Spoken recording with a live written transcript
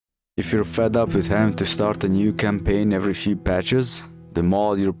If you're fed up with having to start a new campaign every few patches, the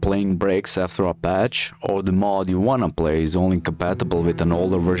mod you're playing breaks after a patch, or the mod you wanna play is only compatible with an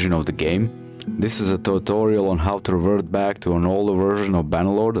older version of the game, this is a tutorial on how to revert back to an older version of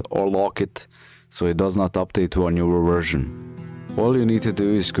Bannerlord or lock it so it does not update to a newer version. All you need to do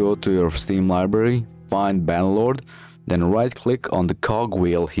is go to your Steam library, find Bannerlord, then right click on the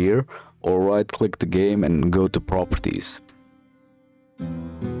cogwheel here or right click the game and go to properties.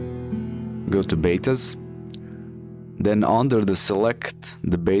 Go to betas. Then under the select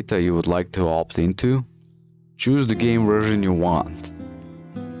the beta you would like to opt into, choose the game version you want.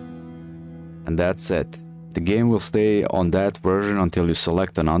 And that's it. The game will stay on that version until you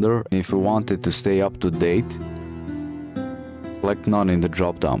select another. If you want it to stay up to date, select none in the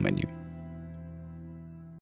drop down menu.